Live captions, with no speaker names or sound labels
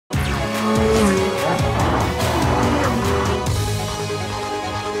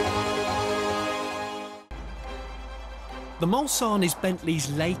The Mulsanne is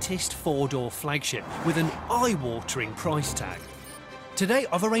Bentley's latest four-door flagship with an eye-watering price tag. Today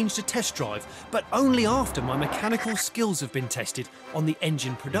I've arranged a test drive, but only after my mechanical skills have been tested on the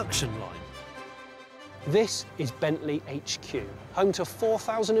engine production line. This is Bentley HQ, home to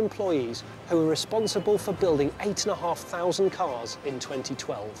 4,000 employees who are responsible for building 8,500 cars in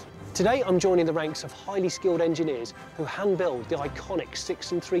 2012. Today I'm joining the ranks of highly skilled engineers who hand-build the iconic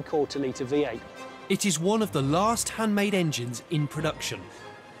 6 3/4 litre V8. It is one of the last handmade engines in production,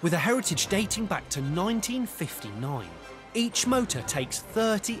 with a heritage dating back to 1959. Each motor takes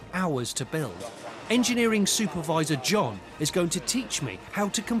 30 hours to build. Engineering supervisor John is going to teach me how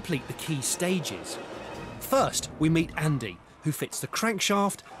to complete the key stages. First, we meet Andy, who fits the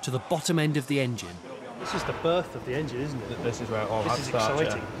crankshaft to the bottom end of the engine. This is the birth of the engine, isn't it? This is where it all had to start. This is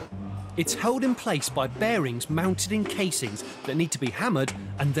exciting. Yeah. It's held in place by bearings mounted in casings that need to be hammered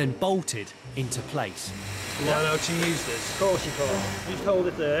and then bolted into place. You know how to use this? Of course you can. You just hold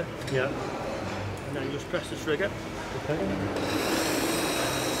it there. Yeah. And then you just press the trigger. Okay.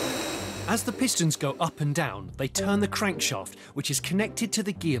 As the pistons go up and down, they turn the crankshaft, which is connected to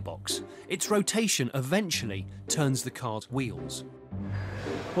the gearbox. Its rotation eventually turns the car's wheels.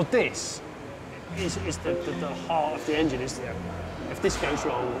 Well, this is the heart of the engine, isn't it? If this goes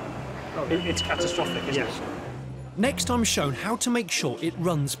wrong, it's catastrophic, isn't it? Next, I'm shown how to make sure it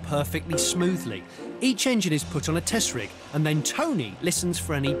runs perfectly smoothly. Each engine is put on a test rig, and then Tony listens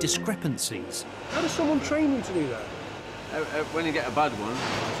for any discrepancies. How does someone train you to do that? When you get a bad one,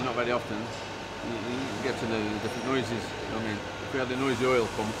 which is not very often, you get to know the different noises. I mean, if we had a noisy oil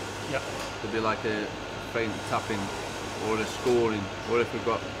pump, there'd be like a faint tapping or a scoring, or if we've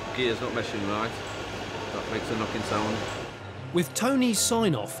got gears not meshing right, that makes a knocking sound. With Tony's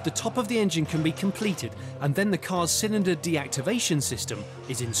sign-off, the top of the engine can be completed, and then the car's cylinder deactivation system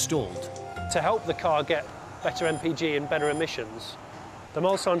is installed. To help the car get better MPG and better emissions, the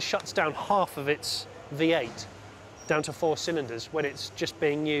Mulsanne shuts down half of its V8 down to 4 cylinders when it's just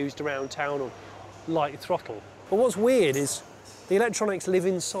being used around town on light throttle. But what's weird is the electronics live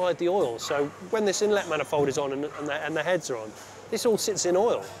inside the oil, so when this inlet manifold is on and the heads are on, this all sits in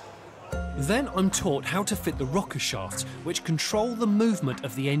oil. Then I'm taught how to fit the rocker shafts, which control the movement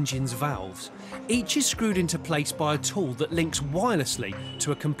of the engine's valves. Each is screwed into place by a tool that links wirelessly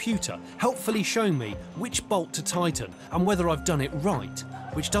to a computer, helpfully showing me which bolt to tighten and whether I've done it right,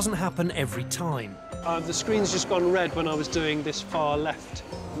 which doesn't happen every time. The screen's just gone red when I was doing this far left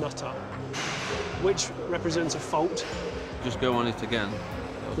nut up, which represents a fault. Just go on it again.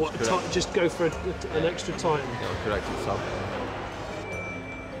 What? Just go for an extra tighten? That'll correct itself.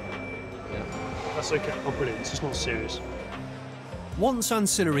 That's okay. Oh, brilliant. It's just not serious. Once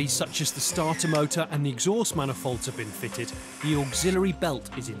ancillaries such as the starter motor and the exhaust manifolds have been fitted, the auxiliary belt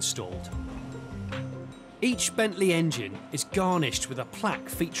is installed. Each Bentley engine is garnished with a plaque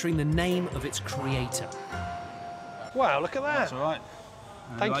featuring the name of its creator. Wow, look at that. That's all right.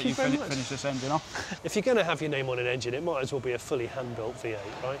 Thank you very much. Finish this engine off. If you're going to have your name on an engine, it might as well be a fully hand-built V8,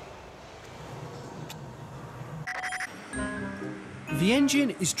 right? The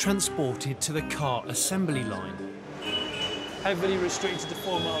engine is transported to the car assembly line. Heavily restricted to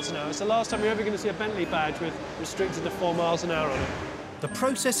 4 miles an hour. It's the last time you're ever going to see a Bentley badge with restricted to 4 miles an hour on it. The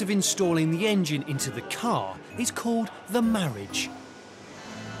process of installing the engine into the car is called the marriage.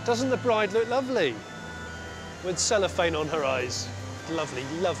 Doesn't the bride look lovely? With cellophane on her eyes. Lovely,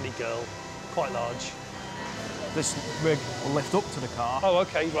 lovely girl. Quite large. This rig will lift up to the car. Oh,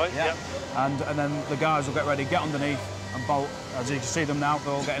 OK, right, yeah. And then the guys will get ready, get underneath and bolt. As you can see them now,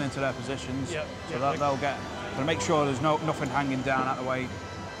 they're all getting into their positions. Yep. So that they'll make sure there's nothing hanging down out the way.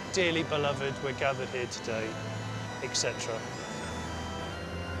 Dearly beloved, we're gathered here today, etc.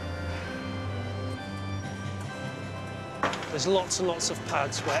 There's lots and lots of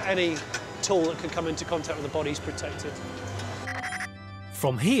pads where any tool that could come into contact with the body is protected.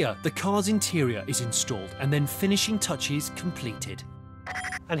 From here, the car's interior is installed and then finishing touches completed.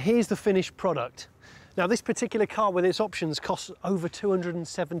 And here's the finished product. Now, this particular car with its options costs over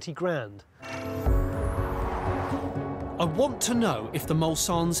 270 grand. I want to know if the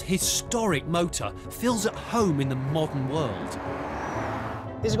Mulsanne's historic motor feels at home in the modern world.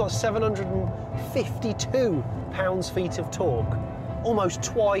 This has got 752 pounds-feet of torque, almost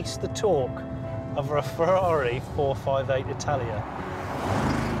twice the torque of a Ferrari 458 Italia.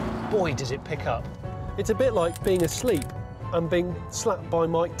 Boy, does it pick up. It's a bit like being asleep and being slapped by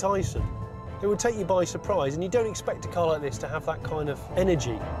Mike Tyson. It would take you by surprise, and you don't expect a car like this to have that kind of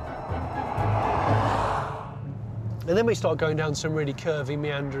energy. And then we start going down some really curvy,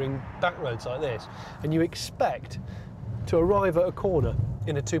 meandering back roads like this, and you expect to arrive at a corner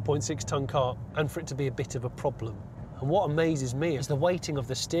in a 2.6-ton car and for it to be a bit of a problem. And what amazes me is the weighting of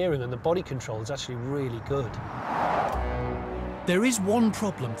the steering and the body control is actually really good. There is one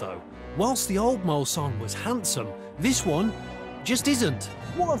problem though. Whilst the old Mulsanne was handsome, this one just isn't.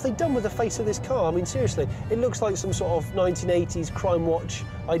 What have they done with the face of this car? I mean, seriously, it looks like some sort of 1980s Crime Watch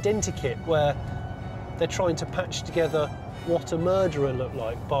identikit where they're trying to patch together what a murderer looked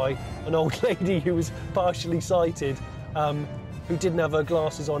like by an old lady who was partially sighted, who didn't have her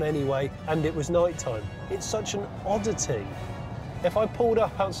glasses on anyway, and it was night time. It's such an oddity. If I pulled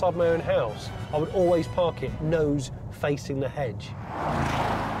up outside my own house, I would always park it nose facing the hedge.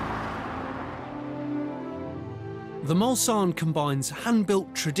 The Mulsanne combines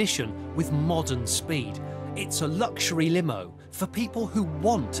hand-built tradition with modern speed. It's a luxury limo for people who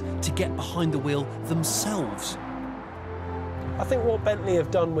want to get behind the wheel themselves. I think what Bentley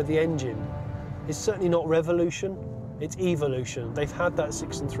have done with the engine is certainly not revolution, it's evolution. They've had that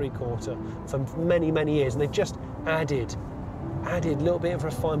 6 3/4 for many, many years, and they've just added a little bit of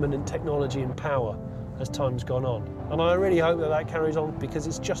refinement and technology and power as time's gone on. And I really hope that that carries on, because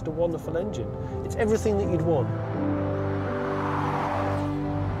it's just a wonderful engine. It's everything that you'd want.